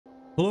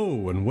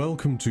Hello and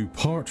welcome to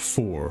part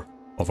 4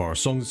 of our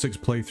Songs of Syx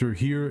playthrough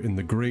here in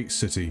the great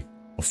city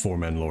of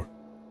Foremenlore.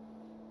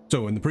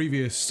 So in the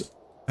previous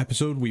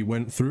episode we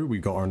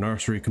got our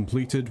nursery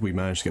completed, we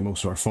managed to get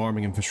most of our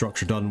farming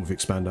infrastructure done, we've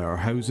expanded our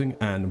housing,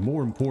 and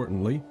more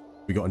importantly,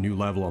 we got a new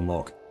level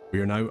unlock. We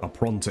are now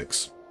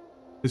apprentices.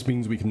 This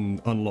means we can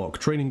unlock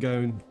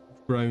training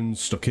grounds,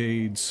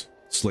 stockades,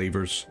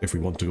 slavers, if we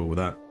want to go with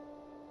that.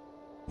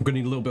 We're going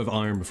to need a little bit of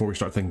iron before we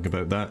start thinking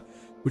about that,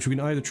 which we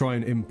can either try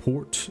and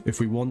import if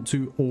we want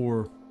to,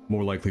 or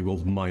more likely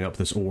we'll mine up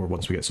this ore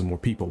once we get some more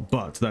people.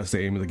 But that's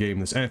the aim of the game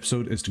this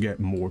episode, is to get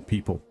more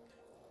people.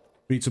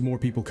 We need some more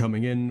people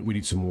coming in, we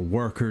need some more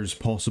workers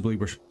possibly.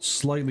 We're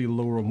slightly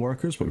lower on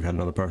workers, but we've had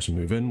another person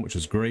move in, which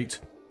is great.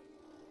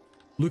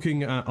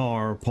 Looking at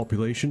our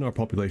population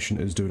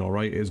is doing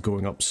alright, it is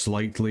going up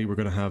slightly. We're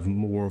going to have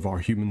more of our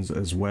humans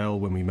as well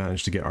when we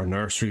manage to get our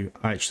nursery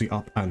actually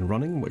up and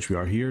running, which we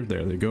are here.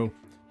 There they go.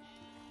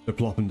 They're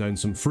plopping down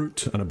some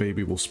fruit and a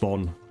baby will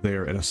spawn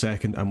there in a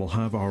second, and we'll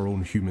have our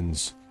own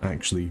humans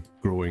actually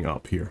growing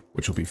up here,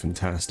 which will be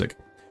fantastic.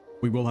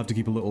 We will have to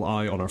keep a little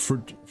eye on our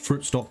fruit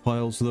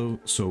stockpiles though,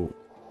 so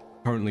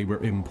currently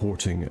we're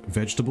importing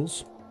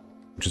vegetables,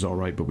 which is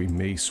alright, but we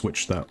may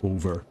switch that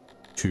over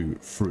to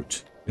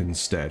fruit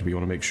instead. We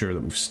want to make sure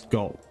that we've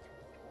got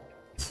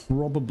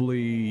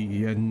probably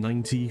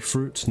 90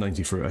 fruit.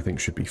 90 fruit I think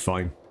should be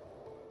fine.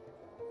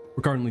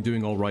 We're currently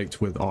doing alright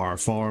with our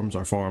farms.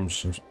 Our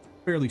farms are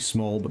fairly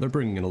small, but they're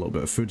bringing in a little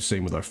bit of food.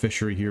 Same with our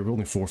fishery here. We're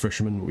only 4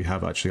 fishermen, but we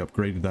have actually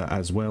upgraded that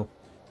as well.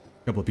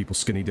 A couple of people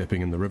skinny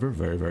dipping in the river.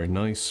 Very, very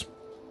nice.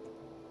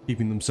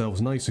 Keeping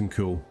themselves nice and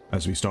cool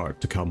as we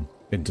start to come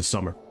into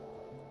summer.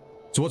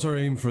 So what's our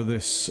aim for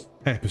this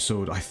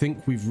episode? I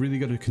think we've really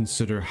got to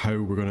consider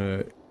how we're going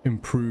to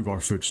improve our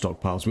food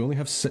stockpiles. We only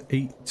have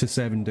 8 to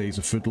 7 days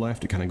of food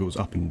left. It kind of goes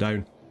up and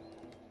down.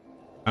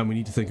 And we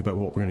need to think about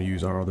what we're going to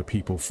use our other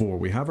people for.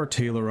 We have our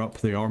tailor up.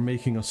 They are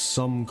making us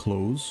some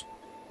clothes,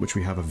 which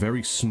we have a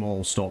very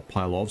small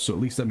stockpile of, so at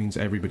least that means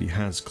everybody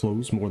has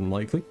clothes, more than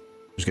likely.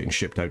 Just getting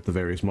shipped out the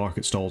various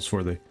market stalls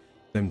for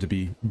them to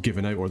be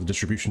given out, or the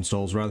distribution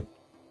stalls rather.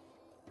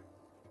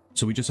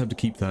 So we just have to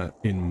keep that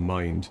in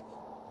mind.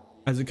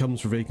 As it comes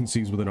for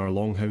vacancies within our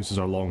longhouses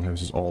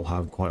all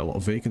have quite a lot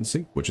of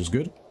vacancy, which is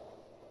good.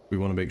 We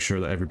want to make sure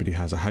that everybody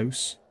has a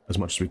house as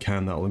much as we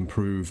can. That'll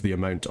improve the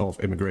amount of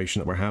immigration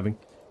that we're having.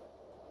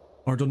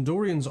 Our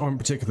Dondorians aren't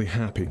particularly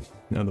happy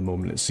at the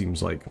moment, it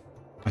seems like.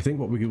 I think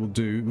what we will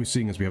do, we're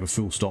seeing as we have a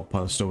full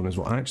stockpile of stone, is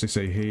we'll actually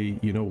say, hey,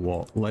 you know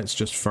what, let's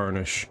just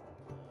furnish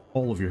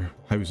all of your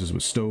houses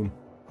with stone.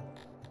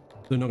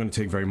 They're not going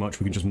to take very much,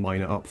 we can just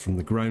mine it up from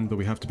the ground, though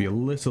we have to be a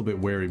little bit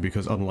wary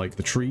because unlike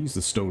the trees,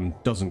 the stone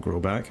doesn't grow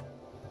back.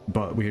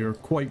 But we are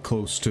quite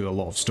close to a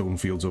lot of stone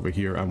fields over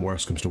here, and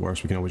worst comes to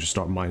worst, we can always just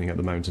start mining at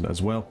the mountain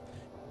as well.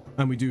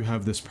 And we do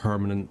have this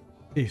permanent,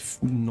 if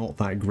not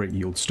that great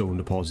yield stone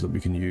deposit that we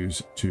can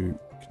use to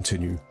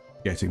continue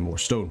getting more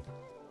stone.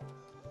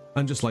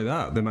 And just like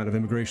that, the amount of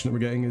immigration that we're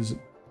getting is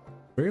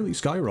fairly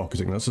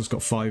skyrocketing. That's just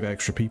got 5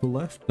 extra people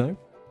left now.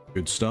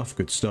 Good stuff,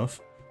 good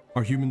stuff.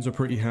 Our humans are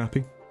pretty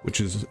happy,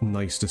 which is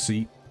nice to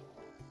see.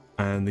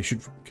 And they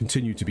should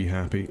continue to be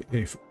happy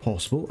if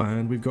possible.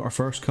 And we've got our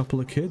first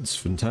couple of kids.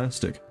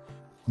 Fantastic.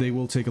 They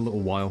will take a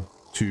little while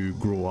to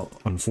grow up,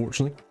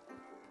 unfortunately.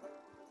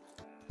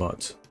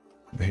 But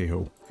hey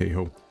ho, hey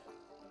ho.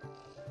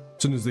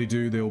 As soon as they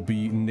do, they'll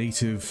be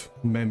native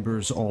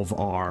members of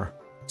our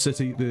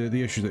city.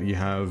 The issue that you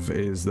have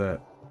is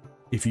that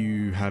if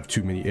you have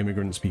too many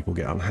immigrants, people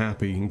get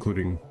unhappy,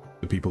 including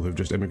the people who've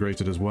just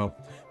immigrated as well.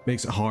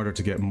 Makes it harder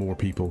to get more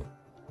people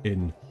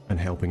in and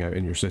helping out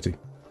in your city.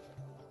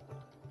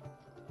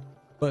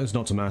 But it's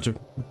not to matter.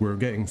 We're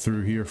getting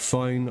through here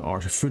fine.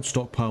 Our food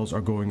stockpiles are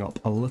going up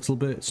a little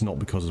bit. It's not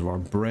because of our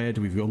bread.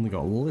 We've only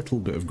got a little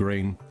bit of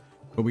grain,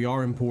 but we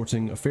are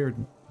importing a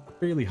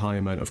fairly high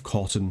amount of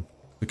cotton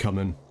to come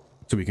in,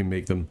 so we can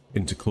make them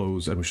into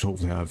clothes, and we should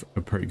hopefully have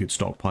a pretty good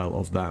stockpile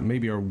of that.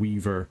 Maybe our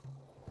weaver,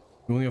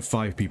 we only have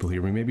 5 people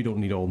here, we maybe don't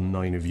need all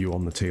 9 of you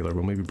on the tailor.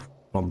 We'll maybe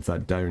bump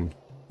that down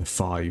to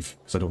 5,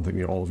 because I don't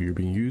think all of you are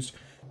being used.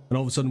 And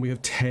all of a sudden we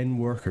have 10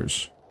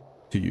 workers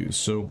to use.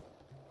 So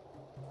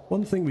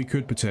one thing we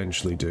could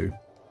potentially do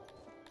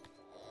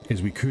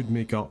is we could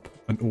make up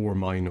an ore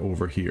mine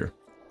over here.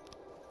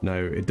 Now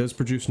it does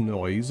produce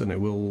noise and it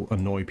will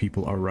annoy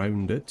people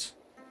around it.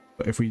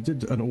 But if we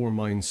did an ore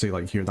mine, say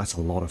like here, that's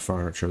a lot of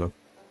furniture though.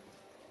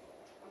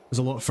 There's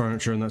a lot of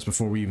furniture, and that's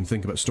before we even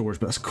think about storage,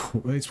 but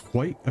it's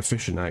quite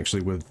efficient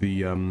actually with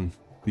the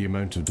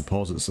amount of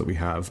deposits that we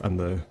have, and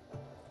the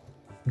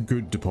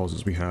good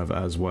deposits we have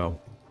as well.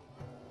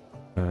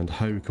 And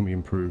how can we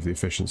improve the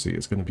efficiency?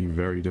 It's going to be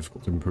very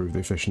difficult to improve the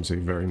efficiency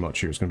very much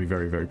here. It's going to be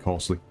very, very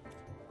costly.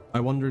 I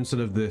wonder, instead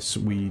of this,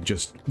 we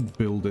just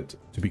build it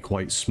to be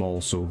quite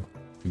small, so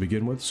to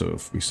begin with. So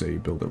if we say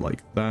build it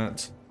like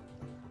that.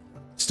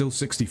 Still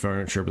 60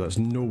 furniture, but that's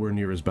nowhere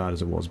near as bad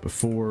as it was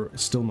before.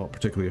 Still not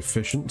particularly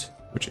efficient,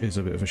 which is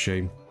a bit of a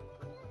shame.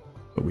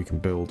 But we can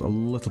build a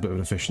little bit of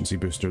an efficiency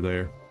booster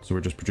there, so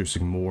we're just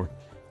producing more.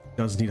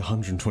 Does need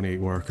 128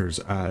 workers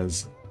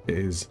as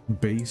is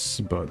base,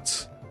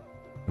 but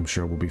I'm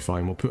sure we'll be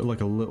fine. We'll put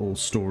like a little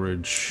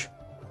storage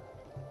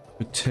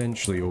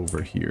potentially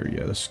over here.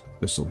 Yeah,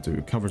 this will do.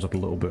 It covers up a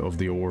little bit of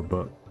the ore,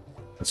 but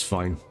that's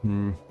fine.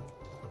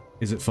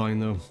 Is it fine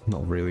though?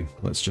 Not really.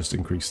 Let's just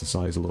increase the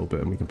size a little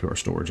bit and we can put our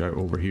storage out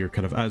over here,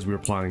 kind of as we were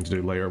planning to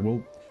do later.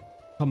 We'll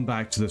come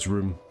back to this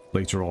room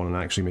later on and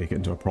actually make it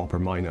into a proper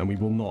mine, and we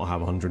will not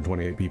have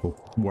 128 people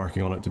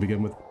working on it to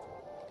begin with.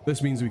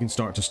 This means we can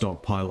start to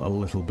stockpile a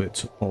little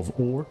bit of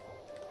ore,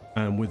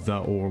 and with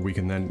that ore we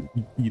can then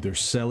either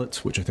sell it,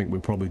 which I think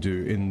we'll probably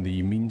do in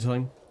the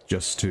meantime,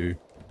 just to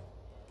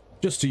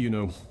you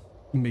know,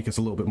 make us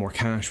a little bit more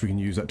cash. We can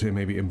use that to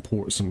maybe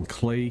import some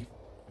clay,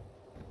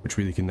 which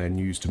we can then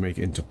use to make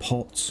into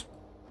pots.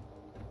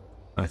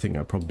 I think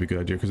that'd probably be a good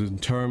idea, because in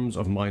terms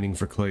of mining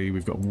for clay,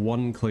 we've got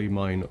one clay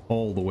mine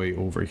all the way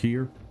over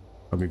here,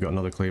 and we've got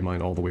another clay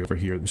mine all the way over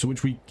here, so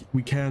which we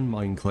can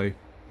mine clay.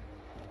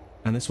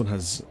 And this one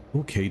has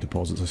okay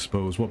deposits, I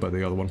suppose. What about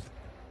the other one?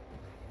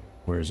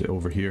 Where is it?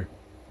 Over here.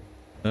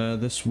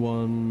 This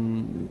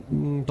one,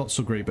 not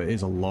so great, but it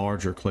is a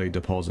larger clay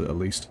deposit at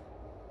least.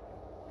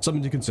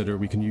 Something to consider.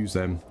 We can use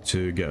them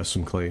to get us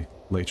some clay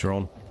later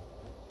on.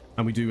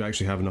 And we do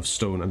actually have enough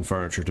stone and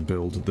furniture to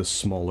build this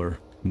smaller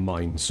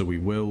mine, so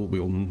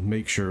we'll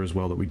make sure as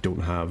well that we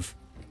don't have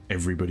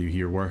everybody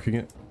here working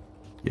it.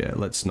 Yeah,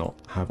 let's not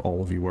have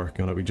all of you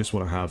working on it. We just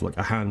want to have like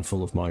a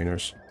handful of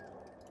miners.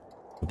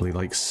 Probably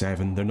like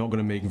 7. They're not going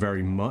to make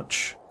very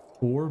much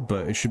ore,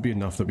 but it should be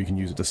enough that we can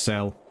use it to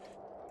sell.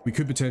 We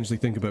could potentially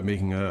think about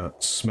making a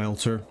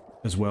smelter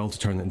as well to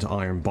turn it into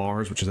iron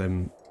bars, which would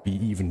then be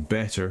even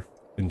better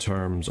in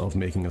terms of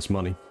making us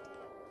money.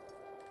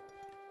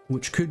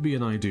 Which could be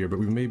an idea, but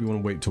we maybe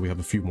want to wait till we have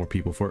a few more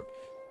people for it.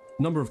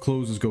 Number of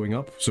clothes is going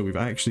up, so we've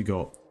actually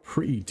got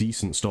pretty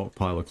decent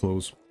stockpile of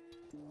clothes,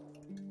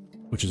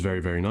 which is very,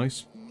 very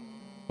nice.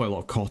 Quite a lot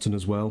of cotton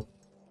as well.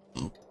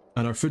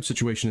 And our food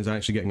situation is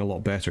actually getting a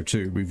lot better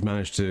too. We've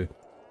managed to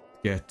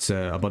get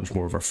a bunch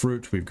more of our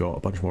fruit, we've got a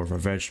bunch more of our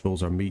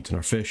vegetables, our meat and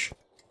our fish,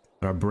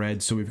 and our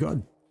bread, so we've got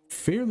a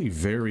fairly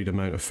varied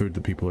amount of food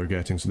that people are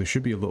getting, so they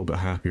should be a little bit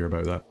happier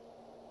about that,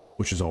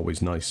 which is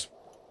always nice.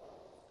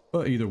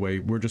 But either way,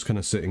 we're just kind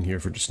of sitting here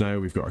for just now.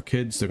 We've got our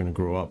kids, they're going to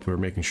grow up, we're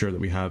making sure that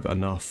we have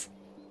enough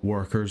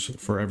workers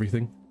for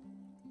everything.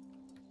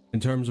 In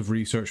terms of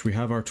research, we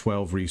have our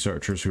 12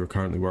 researchers who are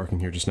currently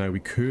working here just now. We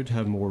could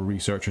have more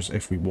researchers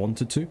if we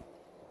wanted to,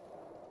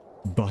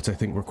 but I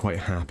think we're quite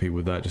happy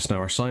with that just now.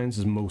 Our science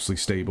is mostly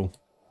stable.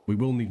 We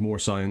will need more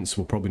science,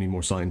 we'll probably need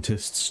more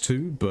scientists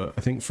too, but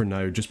I think for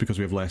now, just because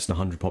we have less than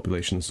 100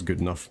 population, this is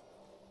good enough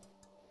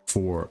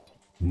for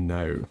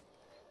now.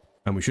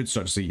 And we should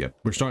start to see, yeah,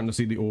 we're starting to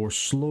see the ore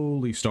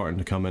slowly starting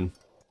to come in,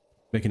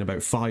 making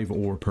about 5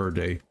 ore per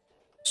day.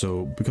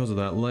 So because of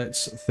that,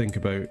 let's think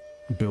about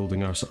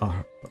building us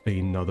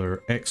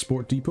another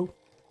export depot.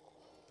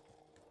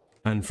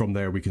 And from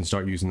there we can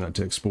start using that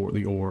to export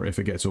the ore if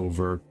it gets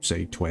over,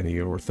 say, 20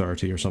 or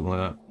 30 or something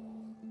like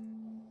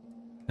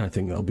that. I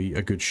think that'll be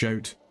a good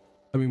shout.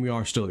 I mean, we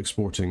are still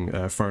exporting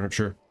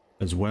furniture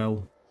as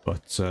well,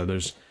 but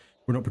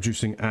we're not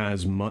producing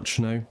as much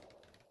now.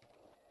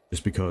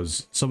 Just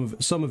because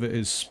some of it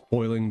is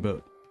spoiling,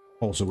 but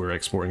also we're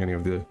exporting any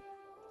of the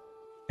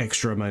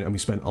extra amount, and we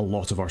spent a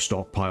lot of our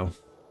stockpile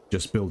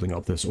just building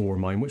up this ore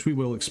mine, which we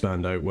will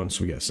expand out once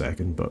we get a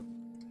second, but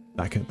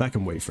that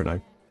can wait for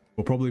now.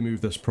 We'll probably move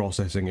this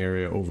processing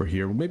area over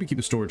here. We'll maybe keep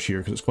the storage here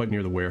because it's quite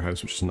near the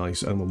warehouse, which is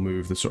nice, and we'll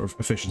move the sort of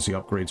efficiency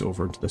upgrades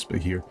over into this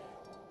bit here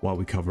while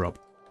we cover up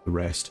the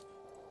rest.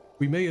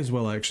 We may as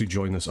well actually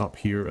join this up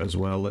here as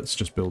well. Let's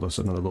just build us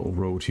another little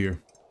road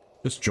here.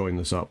 Just join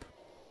this up.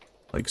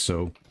 Like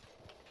so.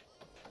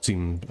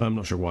 I'm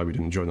not sure why we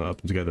didn't join that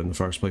up together in the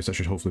first place. That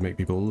should hopefully make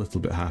people a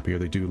little bit happier.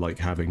 They do like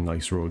having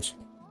nice roads.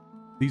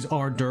 These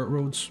are dirt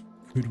roads.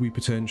 Could we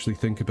potentially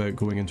think about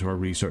going into our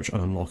research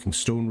and unlocking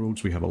stone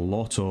roads? We have a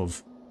lot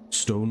of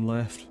stone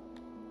left.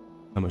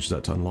 How much is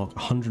that to unlock?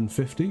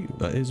 150?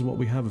 That is what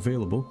we have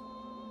available.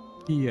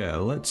 Yeah,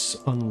 let's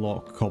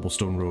unlock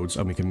cobblestone roads,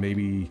 and we can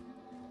maybe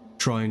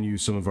try and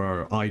use some of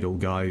our idle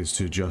guys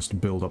to just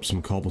build up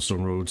some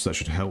cobblestone roads. That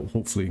should help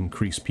hopefully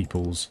increase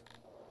people's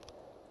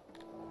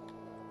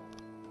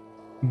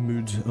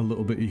mood a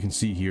little bit. You can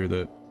see here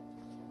that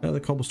the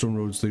cobblestone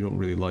roads they don't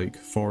really like.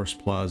 Forest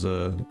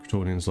Plaza, the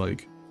Crotonians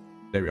like.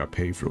 There we are,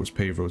 paved roads.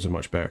 Paved roads are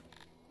much better.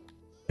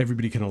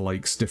 Everybody kind of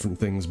likes different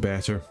things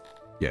better.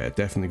 Yeah,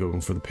 definitely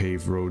going for the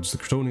paved roads. The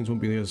Crotonians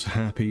won't be as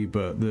happy,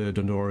 but the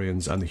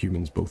Dondorians and the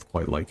humans both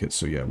quite like it,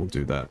 so yeah, we'll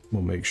do that.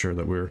 We'll make sure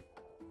that we're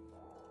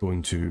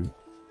going to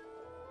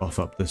buff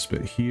up this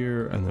bit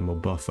here, and then we'll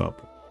buff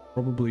up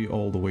probably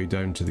all the way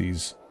down to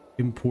these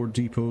import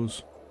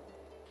depots,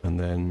 and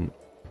then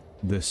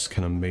this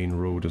kind of main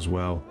road as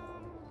well.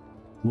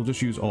 We'll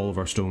just use all of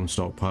our stone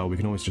stockpile. We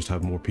can always just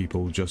have more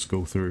people just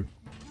go through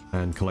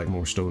and collect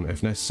more stone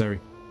if necessary,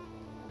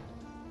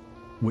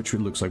 which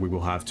it looks like we will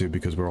have to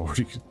because we're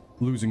already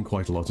losing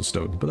quite a lot of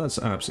stone, but that's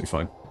absolutely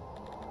fine.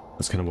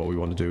 That's kind of what we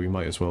want to do. We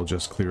might as well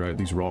just clear out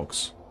these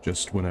rocks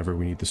just whenever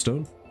we need the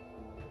stone.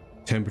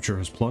 Temperature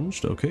has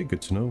plunged. Okay,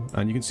 good to know.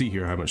 And you can see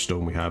here how much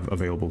stone we have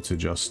available to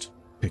just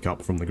pick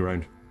up from the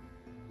ground.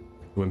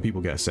 When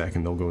people get a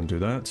second, they'll go and do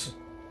that.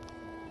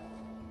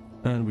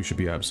 And we should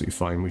be absolutely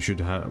fine.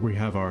 We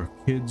have our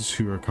kids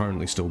who are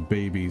currently still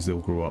babies. They'll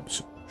grow up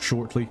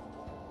shortly.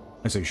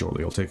 I say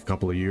shortly, it'll take a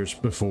couple of years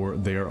before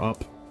they're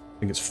up. I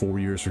think it's 4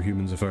 years for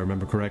humans if I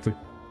remember correctly.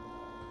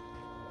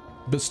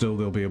 But still,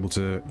 they'll be able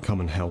to come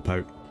and help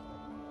out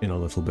in a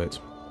little bit.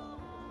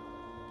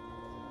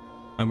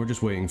 And we're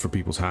just waiting for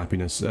people's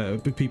happiness.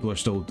 People are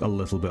still a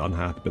little bit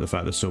unhappy about the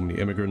fact there's so many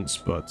immigrants,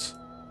 but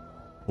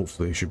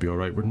hopefully it should be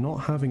alright. We're not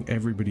having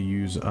everybody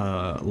use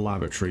a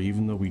lavatory,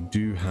 even though we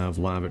do have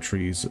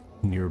lavatories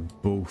near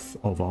both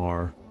of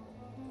our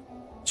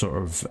sort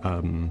of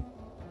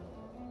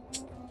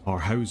our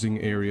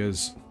housing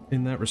areas.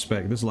 In that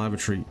respect, this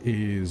lavatory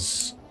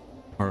is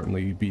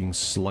currently being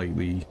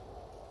slightly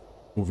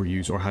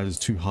overused or has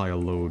too high a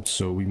load,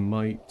 so we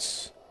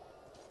might...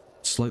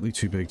 slightly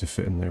too big to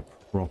fit in there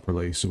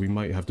properly, so we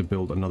might have to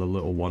build another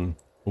little one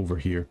over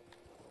here.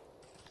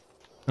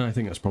 And I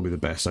think that's probably the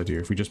best idea,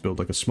 if we just build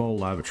like a small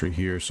lavatory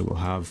here, so we'll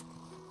have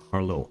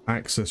our little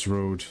access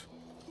road,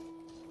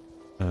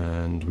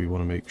 and we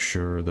want to make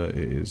sure that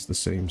it is the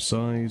same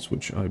size,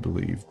 which I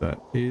believe that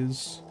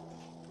is.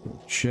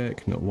 We'll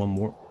check, no, one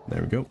more,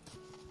 there we go.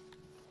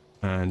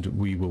 And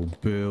we will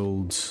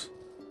build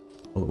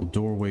a little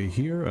doorway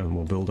here, and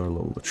we'll build our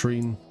little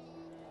latrine.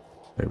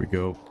 There we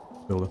go.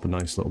 Build up a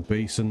nice little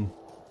basin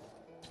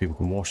so people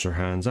can wash their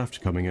hands after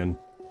coming in,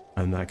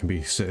 and that can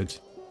be sited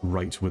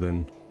right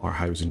within our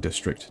housing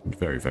district.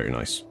 Very, very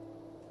nice.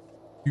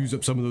 Use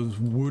up some of those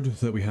wood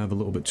that we have a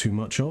little bit too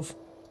much of,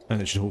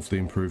 and it should hopefully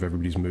improve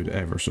everybody's mood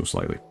ever so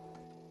slightly.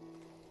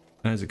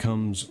 As it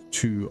comes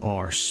to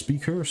our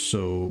speaker,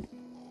 so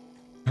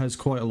has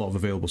quite a lot of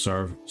available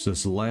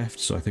services left,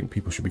 so I think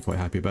people should be quite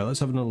happy about it. Let's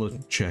have another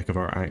check of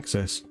our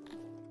access.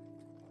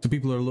 So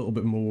people are a little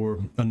bit more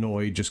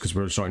annoyed just because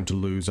we're starting to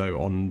lose out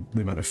on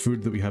the amount of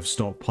food that we have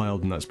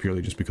stockpiled, and that's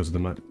purely just because of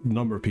the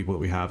number of people that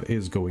we have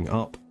is going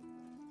up.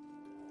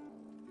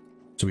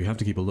 So we have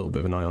to keep a little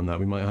bit of an eye on that.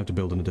 We might have to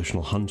build an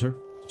additional hunter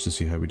just to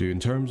see how we do. In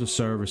terms of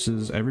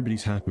services,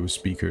 everybody's happy with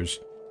speakers.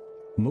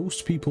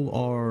 Most people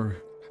are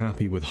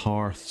happy with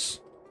hearths.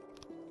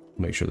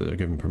 Make sure that they're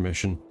given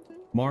permission.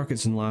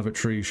 Markets and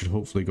lavatory should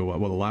hopefully go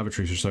up. Well, the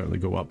lavatory should certainly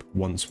go up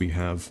once we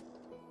have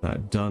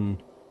that done.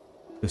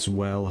 This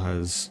well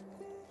has...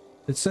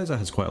 it says it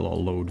has quite a lot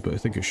of load, but I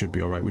think it should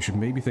be alright. We should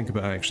maybe think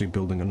about actually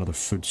building another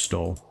food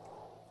stall.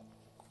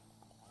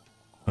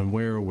 And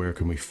where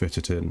can we fit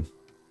it in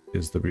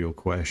is the real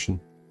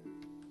question.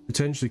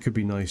 Potentially could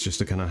be nice just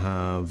to kind of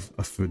have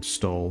a food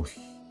stall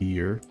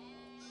here.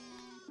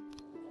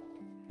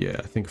 Yeah,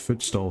 I think a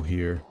food stall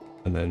here,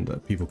 and then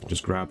that people can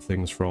just grab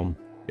things from.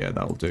 Yeah,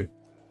 that'll do. And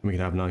we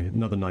can have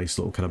another nice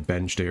little kind of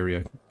benched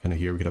area kind of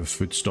here. We could have a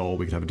food stall,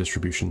 we could have a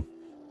distribution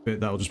bit.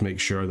 That'll just make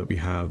sure that we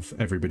have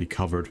everybody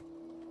covered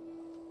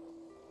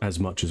as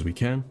much as we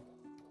can.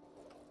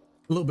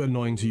 A little bit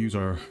annoying to use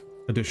our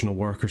additional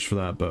workers for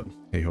that, but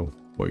hey ho,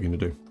 what are you going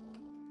to do?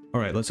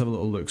 Alright, let's have a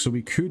little look. So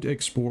we could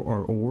export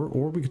our ore,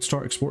 or we could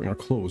start exporting our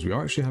clothes. We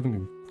are actually having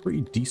a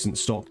pretty decent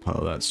stockpile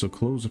of that, so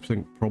clothes I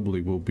think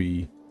probably will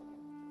be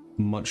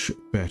much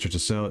better to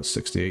sell. It's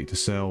 68 to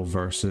sell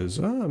versus,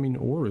 I mean,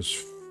 ore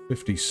is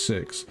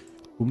 56.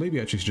 We'll maybe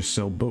actually just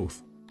sell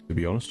both, to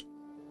be honest.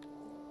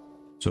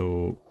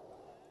 So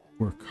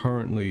we're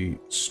currently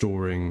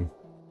storing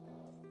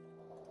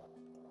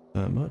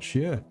that much.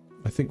 Yeah,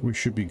 I think we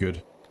should be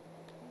good.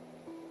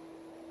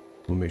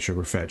 We'll make sure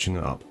we're fetching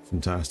that up.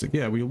 Fantastic.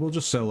 Yeah, we'll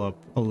just sell up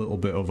a little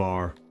bit of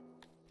our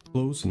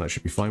clothes, and that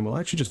should be fine. We'll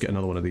actually just get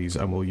another one of these,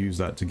 and we'll use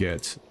that to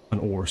get an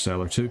ore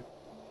seller too.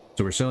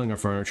 So we're selling our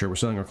furniture, we're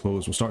selling our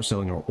clothes, we'll start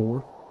selling our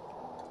ore.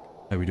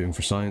 How are we doing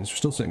for science? We're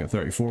still sitting at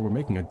 34. We're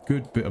making a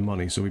good bit of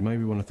money, so we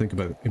maybe want to think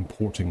about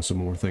importing some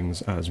more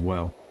things as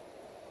well.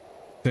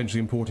 Potentially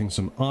importing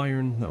some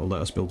iron. That will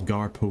let us build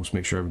guard posts,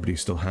 make sure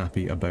everybody's still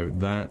happy about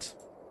that.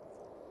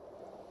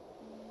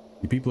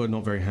 The people are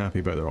not very happy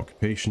about their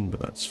occupation, but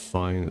that's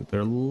fine.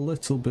 They're a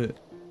little bit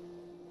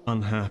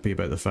unhappy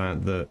about the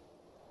fact that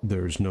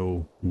there's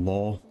no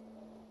law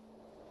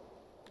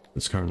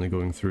that's currently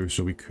going through,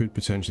 so we could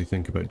potentially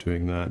think about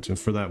doing that. And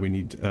for that we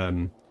need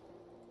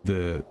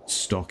the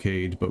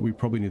stockade, but we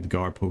probably need the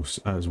guard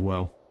posts as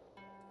well.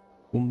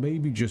 We'll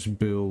maybe just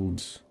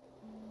build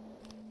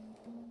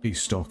a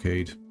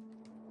stockade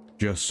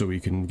just so we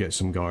can get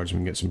some guards, we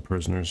can get some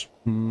prisoners.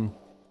 Gonna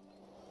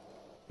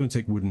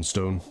take wood and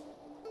stone.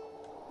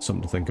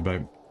 Something to think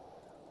about.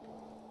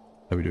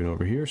 How are we doing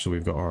over here? So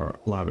we've got our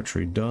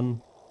lavatory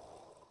done.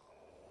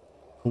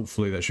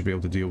 Hopefully that should be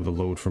able to deal with the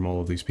load from all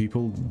of these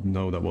people.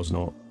 No, that was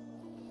not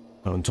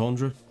an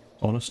entendre,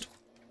 honest.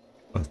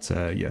 But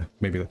yeah,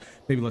 maybe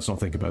let's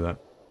not think about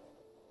that.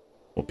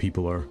 What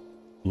people are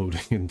loading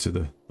into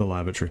the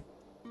lavatory.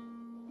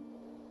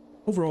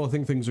 Overall, I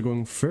think things are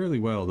going fairly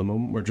well at the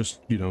moment. We're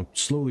just, you know,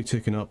 slowly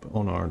ticking up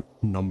on our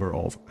number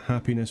of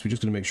happiness. We're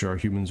just going to make sure our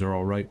humans are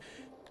all right.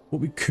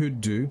 What we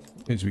could do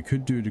is we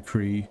could do a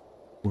decree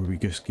where we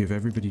just give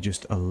everybody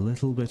just a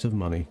little bit of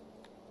money.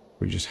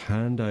 We just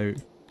hand out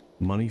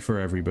money for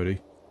everybody.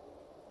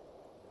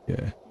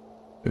 Yeah.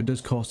 It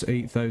does cost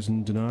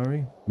 8,000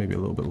 denarii, maybe a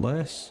little bit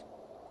less.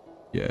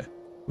 Yeah.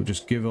 We'll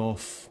just give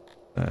off...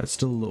 it's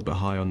still a little bit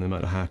high on the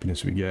amount of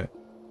happiness we get.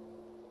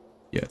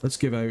 Yeah, let's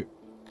give out a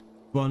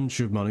bunch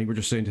of money. We're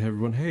just saying to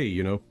everyone, hey,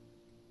 you know,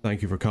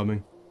 thank you for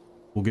coming.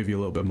 We'll give you a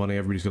little bit of money.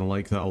 Everybody's going to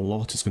like that a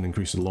lot. It's going to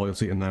increase the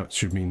loyalty, and that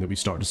should mean that we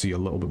start to see a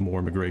little bit more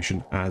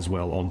immigration as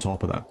well on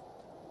top of that.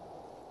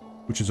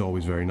 Which is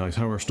always very nice.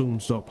 How are our stone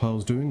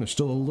stockpiles doing? They're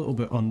still a little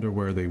bit under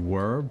where they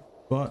were,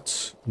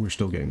 but we're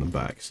still getting them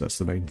back, so that's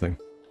the main thing.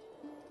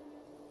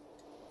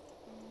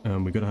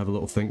 We've got to have a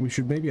little think. We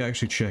should maybe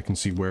actually check and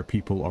see where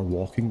people are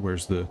walking.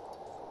 Where's the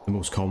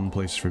most common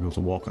places for people to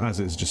walk? As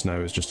it is just now,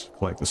 is just to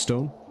collect the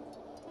stone.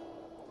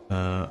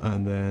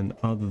 And then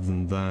other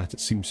than that, it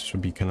seems to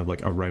be kind of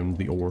like around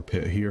the ore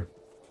pit here.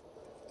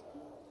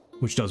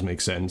 Which does make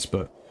sense,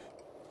 but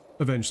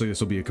eventually this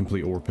will be a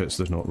complete ore pit,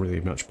 so there's not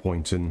really much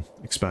point in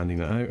expanding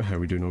that out. How are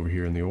we doing over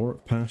here in the ore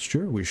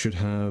pasture? We should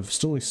have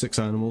still only 6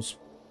 animals,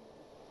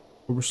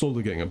 but we're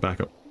slowly getting it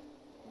back up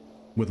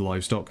with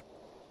livestock,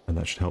 and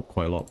that should help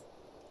quite a lot.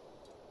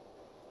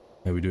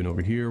 How are we doing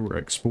over here? We're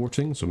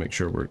exporting, so make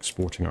sure we're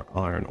exporting our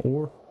iron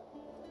ore.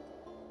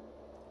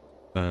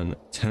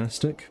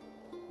 Fantastic.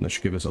 That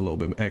should give us a little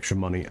bit of extra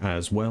money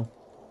as well.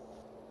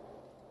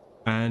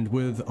 And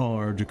with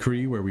our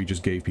decree where we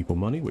just gave people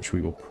money, which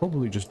we will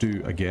probably just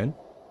do again,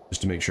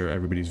 just to make sure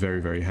everybody's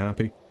very, very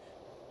happy,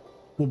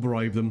 we'll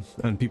bribe them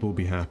and people will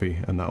be happy,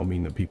 and that'll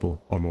mean that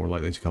people are more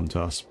likely to come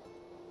to us.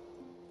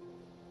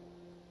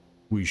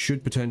 We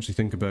should potentially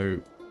think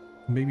about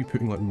maybe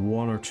putting like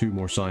 1 or 2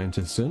 more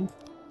scientists in.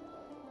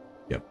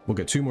 Yep, we'll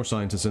get 2 more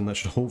scientists in. That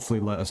should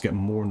hopefully let us get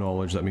more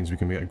knowledge. That means we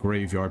can get a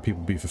graveyard,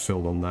 people be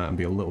fulfilled on that and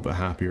be a little bit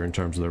happier in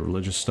terms of their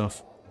religious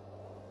stuff.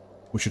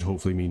 Which should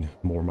hopefully mean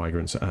more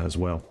migrants as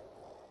well.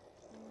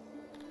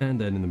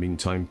 And then in the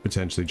meantime,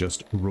 potentially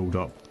just road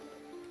up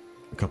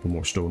a couple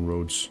more stone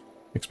roads,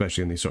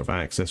 especially in these sort of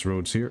access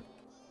roads here.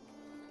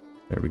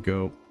 There we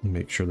go.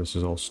 Make sure this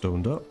is all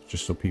stoned up,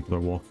 just so people are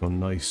walking on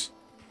nice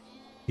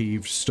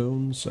paved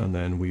stones. And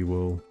then we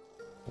will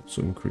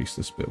also increase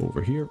this bit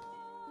over here.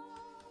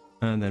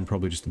 And then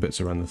probably just the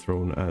bits around the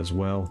throne as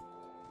well.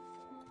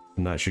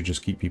 And that should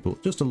just keep people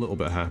just a little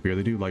bit happier.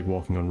 They do like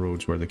walking on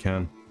roads where they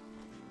can.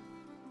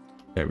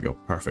 There we go,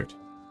 perfect.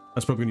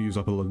 That's probably going to use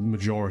up a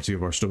majority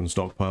of our stone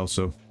stockpile,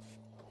 so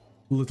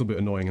a little bit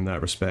annoying in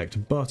that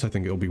respect, but I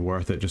think it'll be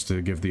worth it just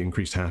to give the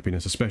increased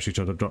happiness, especially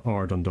to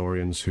our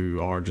Dondorians who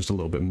are just a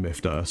little bit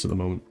miffed at us at the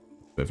moment.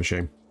 Bit of a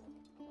shame.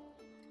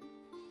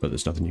 But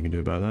there's nothing you can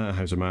do about that.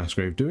 How's our mass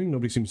grave doing?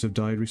 Nobody seems to have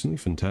died recently.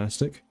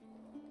 Fantastic.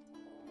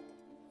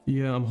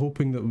 Yeah, I'm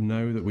hoping that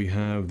now that we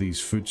have these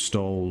food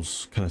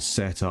stalls kind of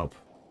set up,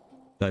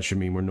 that should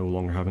mean we're no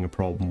longer having a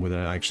problem with it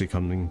actually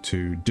coming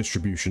to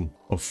distribution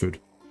of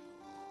food.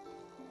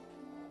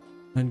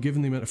 And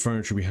given the amount of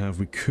furniture we have,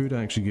 we could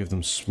actually give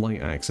them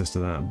slight access to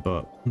that,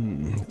 but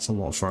it's a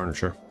lot of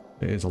furniture.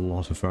 It is a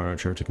lot of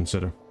furniture to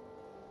consider.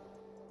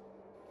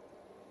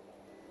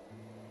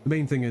 The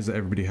main thing is that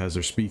everybody has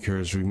their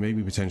speakers. We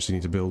maybe potentially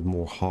need to build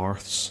more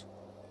hearths.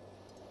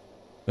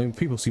 I mean,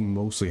 people seem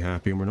mostly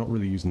happy and we're not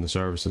really using the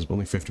services, but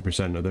only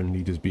 50% of their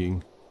need is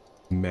being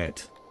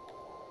met.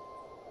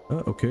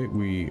 Okay,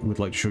 we would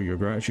like to show your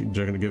gratitude.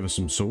 They're going to give us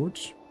some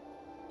swords.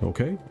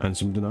 Okay, and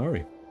some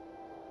denarii.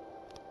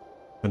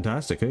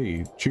 Fantastic,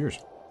 hey, cheers.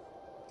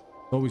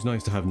 Always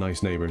nice to have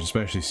nice neighbours,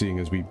 especially seeing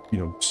as we, you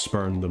know,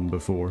 spurned them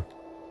before.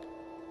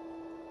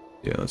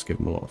 Yeah, let's give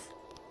them a lot of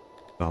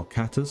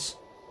Valkatas,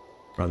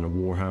 rather than a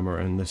Warhammer,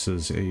 and this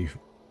is a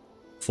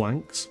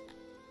Phalanx.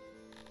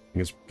 I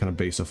think it's kind of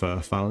based off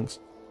a Phalanx.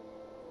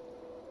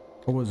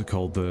 What was it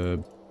called?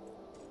 The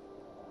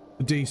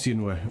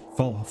Dacian way.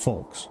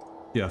 Folks.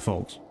 Yeah,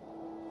 Folks.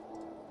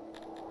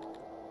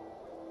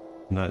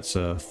 And that's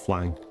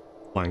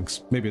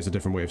Phalanx. Maybe it's a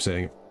different way of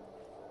saying it.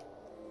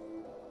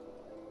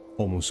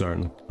 Almost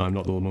certainly. I'm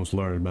not the most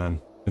learned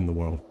man in the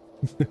world.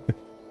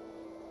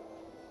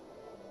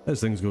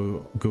 As things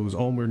goes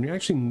on, we're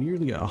actually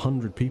nearly at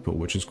 100 people,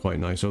 which is quite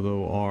nice,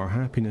 although our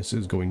happiness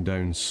is going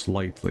down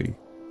slightly.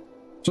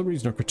 For some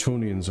reason our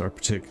Cretonians are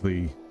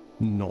particularly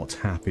not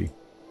happy.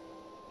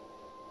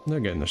 They're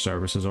getting their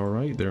services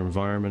alright, their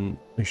environment,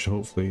 they should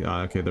hopefully...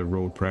 okay, their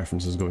road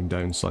preferences going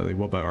down slightly.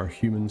 What about our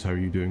humans? How are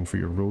you doing for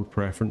your road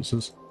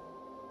preferences?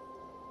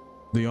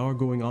 They are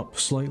going up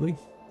slightly.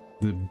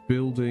 The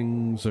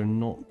buildings are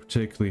not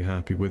particularly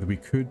happy with. We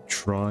could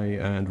try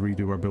and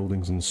redo our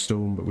buildings in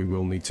stone, but we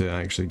will need to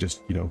actually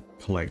just, you know,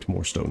 collect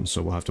more stones,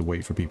 so we'll have to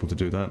wait for people to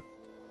do that.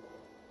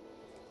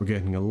 We're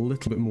getting a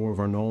little bit more of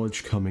our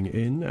knowledge coming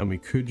in, and we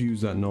could use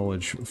that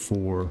knowledge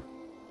for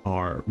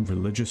our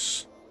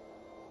religious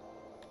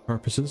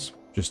purposes,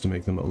 just to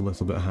make them a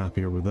little bit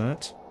happier with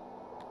that.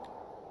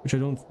 Which I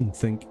don't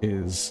think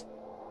is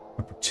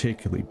a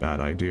particularly bad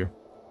idea.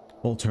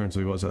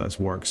 Alternatively, what's that? That's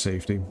work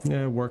safety.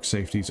 Yeah, work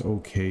safety is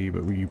okay,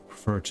 but we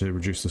prefer to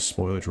reduce the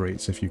spoilage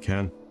rates if you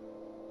can.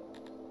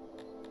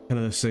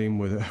 Kind of the same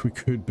with, we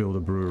could build a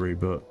brewery,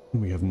 but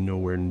we have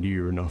nowhere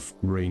near enough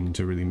grain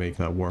to really make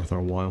that worth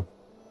our while,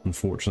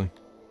 unfortunately.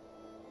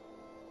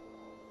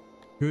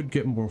 Could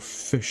get more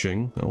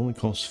fishing. It only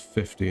costs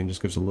 50 and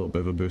just gives a little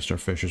bit of a boost to our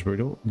fishers, but we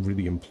don't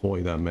really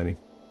employ that many.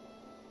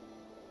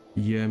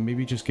 Yeah,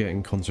 maybe just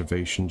getting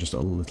conservation just a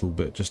little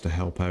bit just to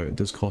help out. It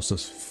does cost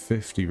us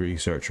 50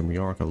 research and we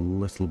are a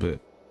little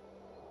bit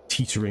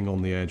teetering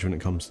on the edge when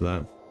it comes to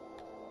that.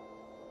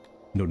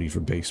 No need for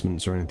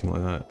basements or anything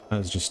like that.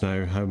 As just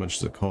now, how much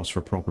does it cost for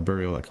proper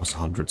burial? That costs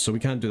 100, so we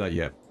can't do that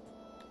yet.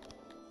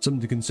 Something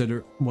to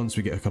consider once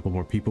we get a couple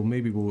more people.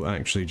 Maybe we'll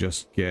actually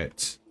just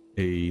get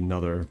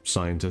another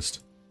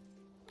scientist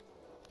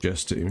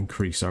just to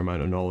increase our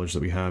amount of knowledge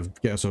that we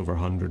have. Get us over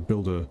 100,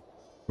 build a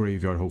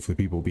graveyard, hopefully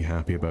people will be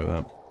happy about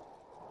that.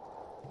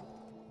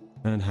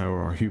 And how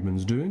are our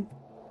humans doing?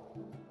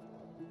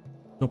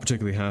 Not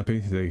particularly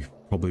happy. They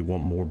probably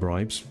want more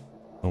bribes,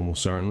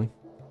 almost certainly.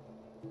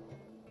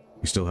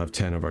 We still have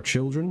 10 of our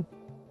children.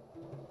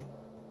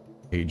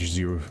 Age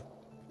 0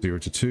 to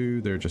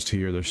 2, they're just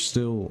here, they're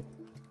still...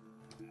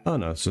 Oh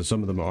no, so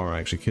some of them are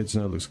actually kids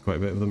now, looks like quite a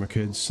bit of them are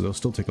kids, so they'll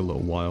still take a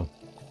little while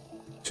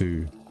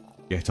to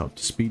get up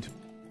to speed.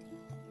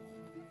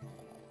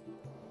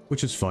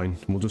 Which is fine,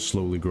 we'll just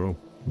slowly grow.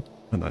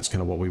 And that's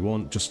kind of what we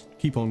want, just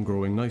keep on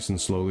growing nice and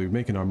slowly,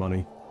 making our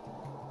money.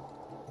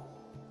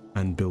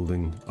 And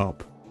building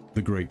up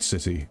the great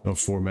city of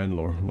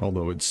Foremenlore,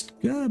 although it's,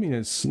 yeah, I mean,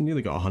 it's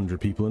nearly got 100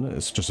 people in it.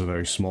 It's just a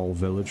very small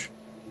village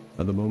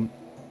at the moment.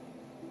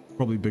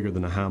 Probably bigger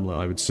than a hamlet,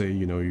 I would say.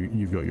 You know,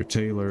 you've got your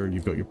tailor,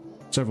 you've got your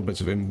several bits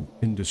of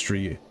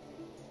industry,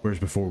 whereas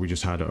before we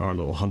just had our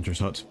little hunter's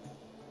hut.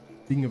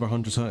 Speaking of our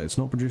hunter's hut, it's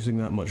not producing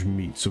that much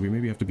meat, so we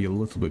maybe have to be a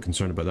little bit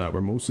concerned about that.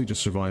 We're mostly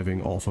just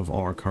surviving off of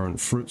our current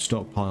fruit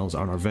stockpiles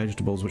and our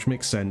vegetables, which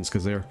makes sense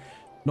because they're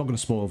not going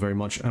to spoil very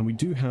much, and we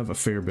do have a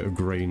fair bit of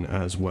grain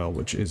as well,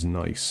 which is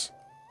nice.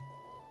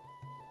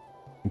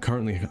 We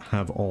currently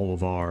have all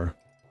of our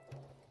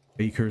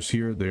bakers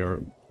here. They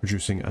are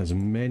producing as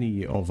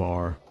many of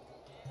our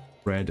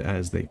bread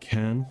as they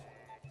can.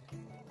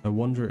 I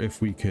wonder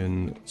if we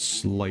can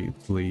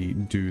slightly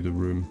do the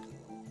room.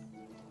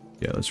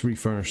 Yeah, let's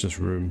refurnish this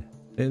room.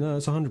 No,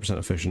 it's 100%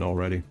 efficient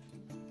already,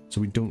 so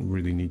we don't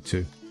really need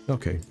to.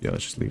 Okay, yeah,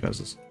 let's just leave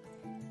as is.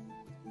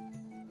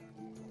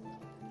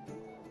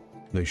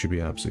 They should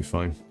be absolutely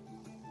fine.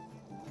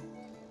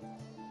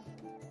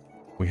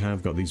 We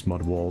have got these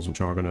mud walls,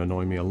 which are going to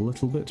annoy me a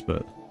little bit,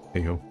 but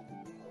hey ho,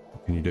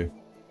 what can you do?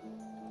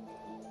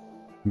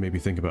 Maybe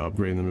think about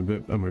upgrading them a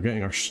bit, and we're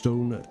getting our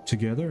stone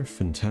together.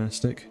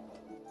 Fantastic.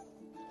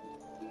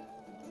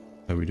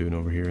 How are we doing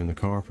over here in the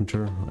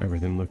carpenter?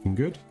 Everything looking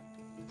good.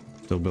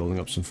 Still building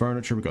up some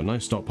furniture. We've got a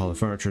nice stockpile of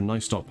furniture,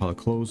 nice stockpile of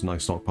clothes,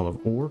 nice stockpile of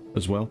ore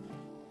as well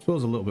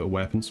as a little bit of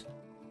weapons,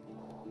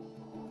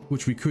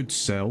 which we could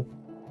sell.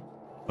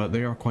 But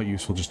they are quite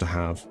useful just to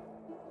have,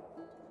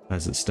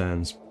 as it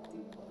stands.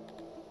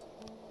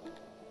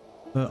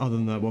 Other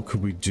than that, what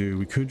could we do?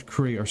 We could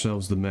create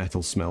ourselves the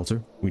metal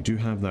smelter. We do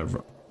have that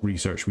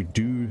research. We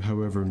do,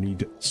 however,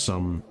 need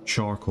some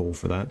charcoal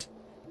for that,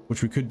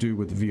 which we could do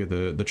with via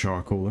the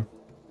charcoaler.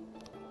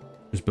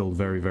 Just build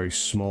very, very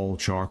small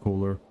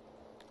charcoaler.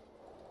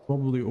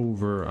 Probably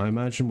over, I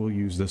imagine we'll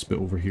use this bit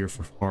over here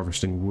for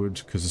harvesting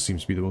wood, because it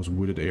seems to be the most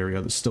wooded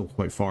area that's still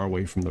quite far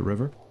away from the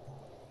river.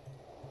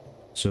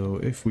 So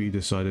if we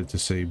decided to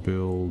say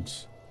build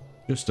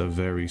just a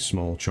very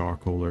small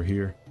charcoaler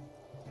here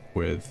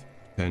with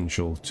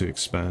potential to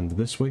expand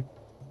this way,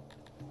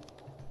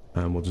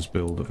 and we'll just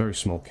build a very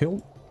small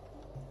kiln.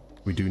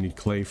 We do need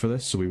clay for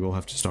this, so we will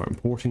have to start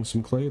importing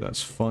some clay.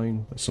 That's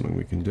fine, that's something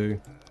we can do.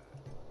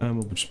 And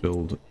we'll just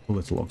build a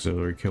little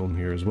auxiliary kiln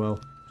here as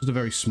well. Just a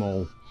very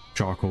small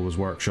charcoaler's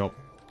workshop.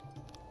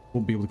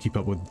 Won't be able to keep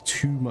up with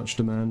too much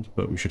demand,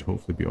 but we should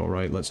hopefully be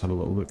alright. Let's have a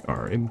little look at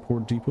our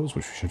import depots,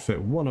 which we should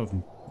fit one of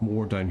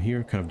more down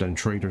here, kind of down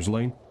Trader's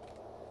Lane.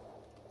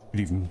 Could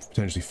even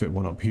potentially fit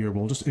one up here.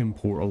 We'll just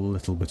import a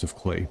little bit of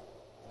clay.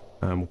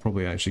 And we'll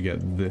probably actually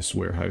get this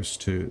warehouse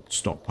to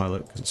stockpile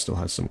it, because it still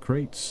has some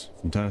crates.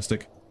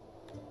 Fantastic.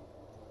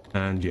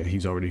 And yeah,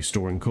 he's already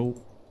storing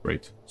coal.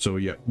 Great. So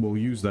yeah, we'll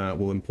use that.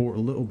 We'll import a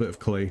little bit of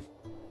clay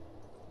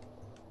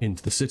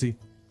into the city.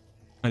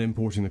 And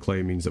importing the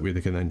clay means that we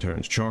can then turn it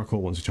into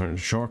charcoal. Once we turn it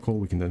into charcoal,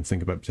 we can then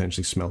think about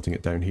potentially smelting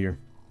it down here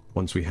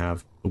once we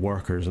have the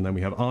workers. And then we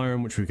have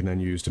iron, which we can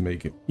then use to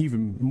make it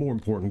even more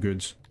important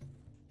goods,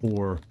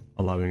 or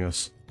allowing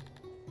us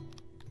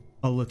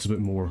a little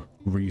bit more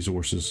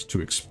resources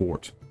to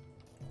export.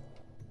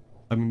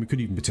 I mean, we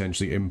could even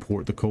potentially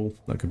import the coal.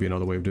 That could be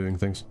another way of doing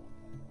things.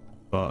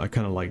 But I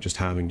kind of like just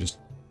having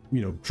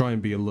you know, try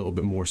and be a little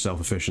bit more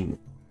self-efficient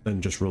than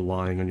just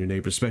relying on your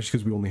neighbors, especially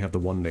because we only have the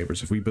one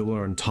neighbors. If we build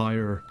our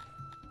entire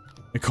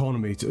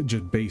economy to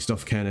just based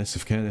off Canis,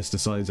 if Canis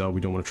decides, oh, we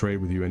don't want to trade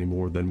with you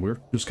anymore, then we're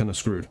just kind of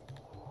screwed.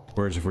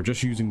 Whereas if we're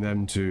just using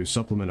them to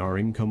supplement our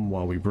income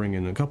while we bring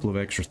in a couple of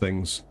extra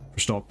things for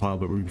stockpile,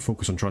 but we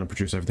focus on trying to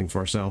produce everything for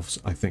ourselves,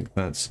 I think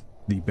that's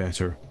the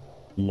better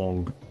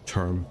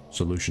long-term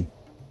solution.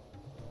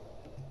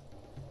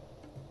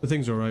 The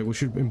thing's alright, we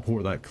should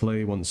import that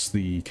clay once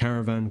the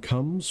caravan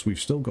comes. We've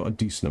still got a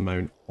decent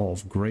amount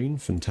of grain,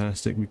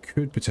 fantastic. We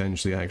could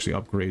potentially actually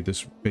upgrade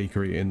this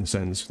bakery in the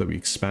sense that we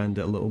expand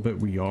it a little bit.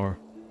 We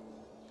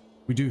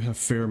do have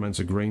fair amounts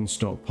of grain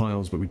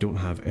stockpiles, but we don't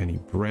have any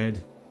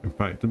bread. In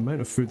fact, the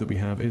amount of food that we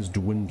have is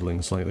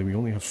dwindling slightly. We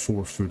only have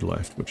 4 food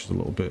left, which is a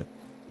little bit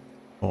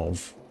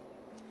of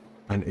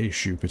an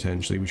issue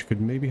potentially. We could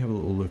maybe have a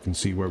little look and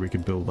see where we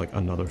could build like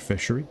another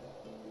fishery.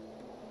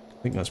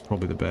 I think that's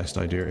probably the best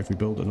idea. If we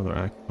build another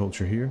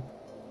aquaculture here.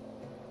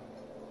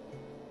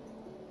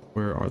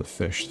 Where are the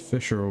fish? The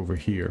fish are over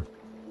here.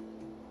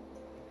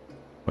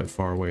 Quite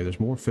far away. There's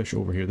more fish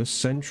over here. This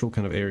central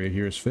kind of area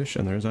here is fish,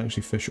 and there's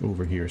actually fish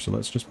over here. So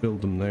let's just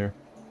build them there.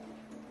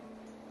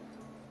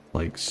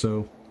 Like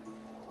so.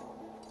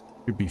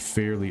 Should be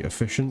fairly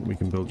efficient. We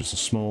can build just a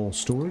small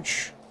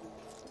storage.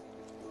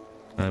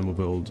 And we'll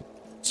build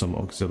some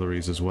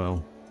auxiliaries as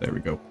well. There we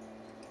go.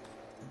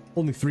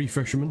 Only 3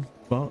 fishermen,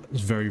 but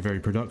it's very, very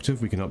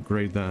productive. We can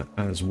upgrade that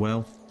as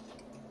well.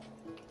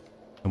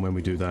 And when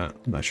we do that,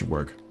 that should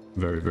work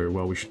very, very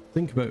well. We should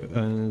think about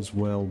as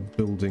well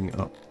building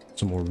up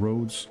some more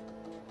roads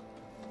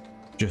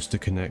just to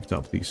connect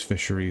up these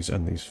fisheries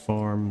and these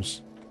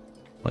farms,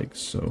 like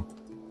so.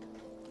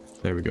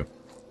 There we go.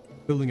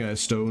 Building out of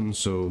stone,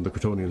 so the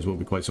Crotonians won't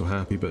be quite so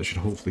happy, but it should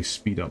hopefully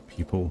speed up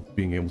people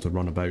being able to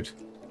run about.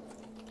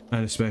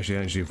 And especially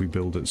actually if we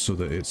build it so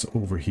that it's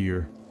over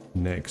here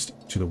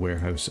next to the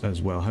warehouse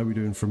as well. How are we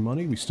doing for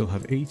money? We still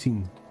have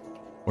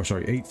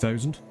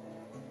 8,000.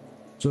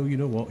 So you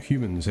know what,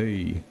 humans,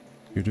 hey,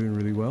 you're doing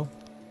really well.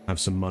 Have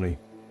some money.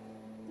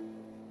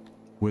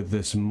 With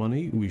this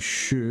money, we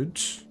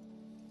should...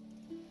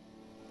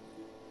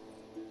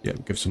 yeah,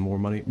 give some more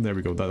money. There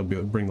we go, that'll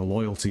bring the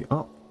loyalty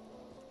up.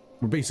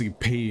 We're basically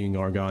paying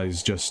our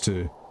guys just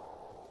to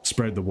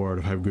spread the word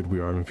of how good we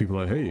are. And people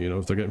are like, hey, you know,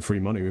 if they're getting free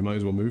money, we might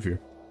as well move here.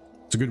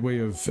 It's a good way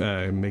of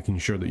making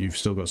sure that you've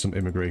still got some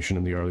immigration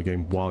in the early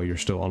game while you're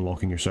still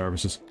unlocking your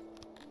services.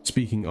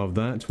 Speaking of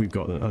that, we've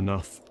got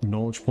enough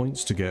knowledge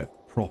points to get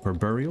proper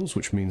burials,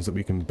 which means that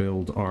we can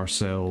build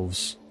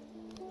ourselves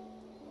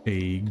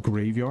a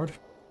graveyard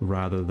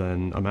rather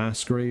than a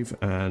mass grave,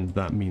 and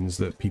that means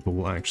that people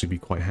will actually be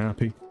quite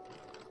happy.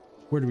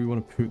 Where do we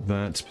want to put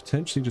that?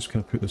 Potentially just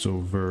kind of put this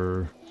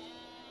over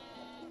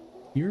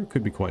here.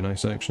 Could be quite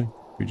nice actually.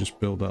 We just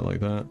build that like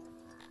that.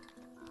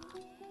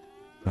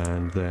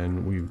 And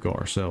then we've got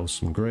ourselves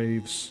some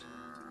graves.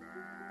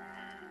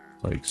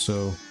 Like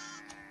so.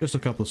 Just a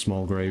couple of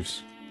small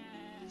graves.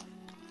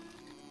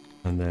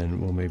 And then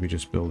we'll maybe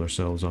just build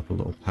ourselves up a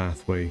little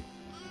pathway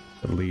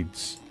that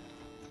leads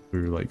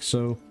through like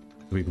so.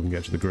 So people can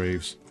get to the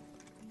graves.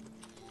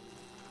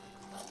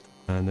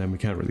 And then we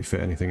can't really fit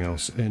anything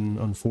else in,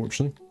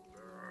 unfortunately.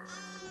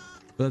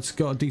 But it's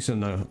got a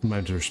decent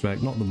amount of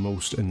respect. Not the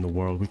most in the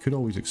world. We could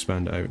always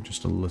expand it out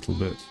just a little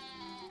bit.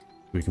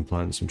 We can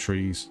plant some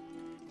trees.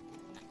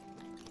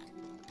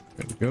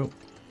 There we go.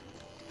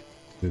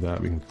 Do that,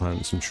 we can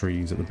plant some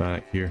trees at the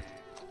back here.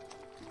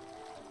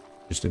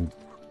 Just in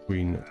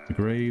between the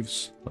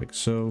graves, like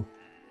so.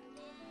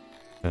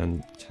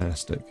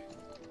 Fantastic.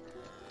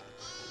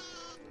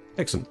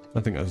 Excellent.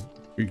 I think that's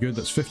pretty good.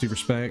 That's 50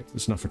 respect.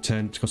 That's enough for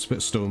 10. It costs a bit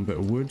of stone, bit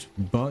of wood,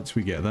 but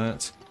we get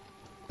that.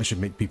 That should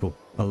make people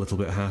a little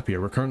bit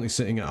happier. We're currently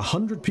sitting at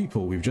 100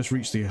 people. We've just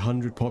reached the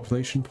 100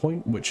 population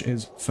point, which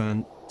is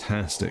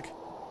fantastic.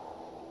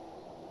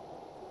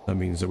 That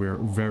means that we're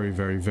very,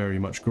 very, very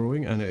much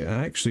growing, and it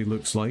actually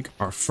looks like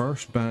our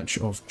first batch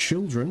of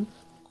children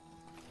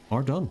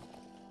are done.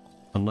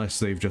 Unless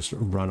they've just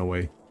run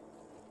away.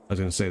 I was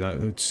going to say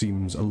that it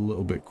seems a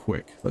little bit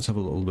quick. Let's have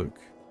a little look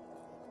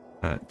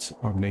at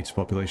our native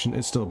population.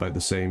 It's still about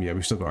the same. Yeah,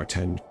 we've still got our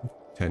 10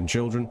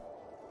 children.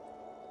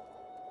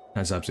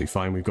 That's absolutely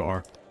fine. We've got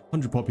our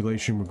 100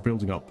 population. We're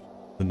building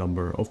up the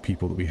number of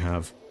people that we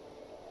have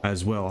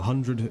as well.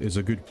 100 is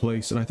a good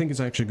place, and I think it's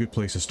actually a good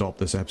place to stop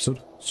this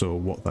episode.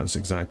 So that's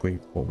exactly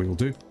what we will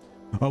do.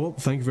 Well,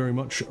 thank you very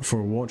much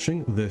for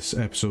watching this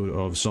episode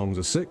of Songs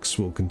of Syx.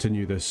 We'll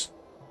continue this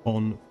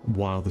on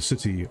while the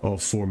city of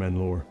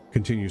Foremenlore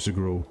continues to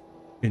grow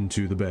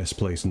into the best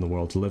place in the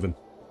world to live in.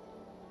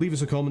 Leave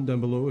us a comment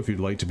down below if you'd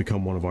like to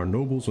become one of our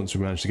nobles once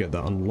we manage to get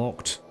that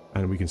unlocked,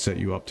 and we can set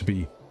you up to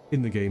be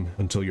in the game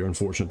until your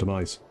unfortunate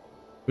demise.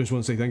 I just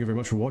want to say thank you very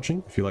much for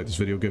watching. If you like this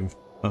video, give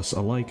us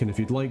a like, and if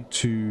you'd like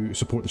to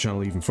support the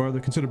channel even further,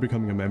 consider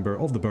becoming a member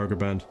of the Burger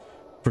Band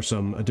for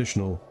some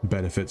additional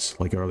benefits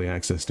like early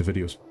access to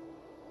videos.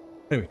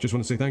 Anyway, just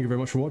want to say thank you very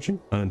much for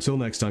watching, and until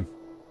next time,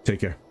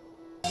 take care.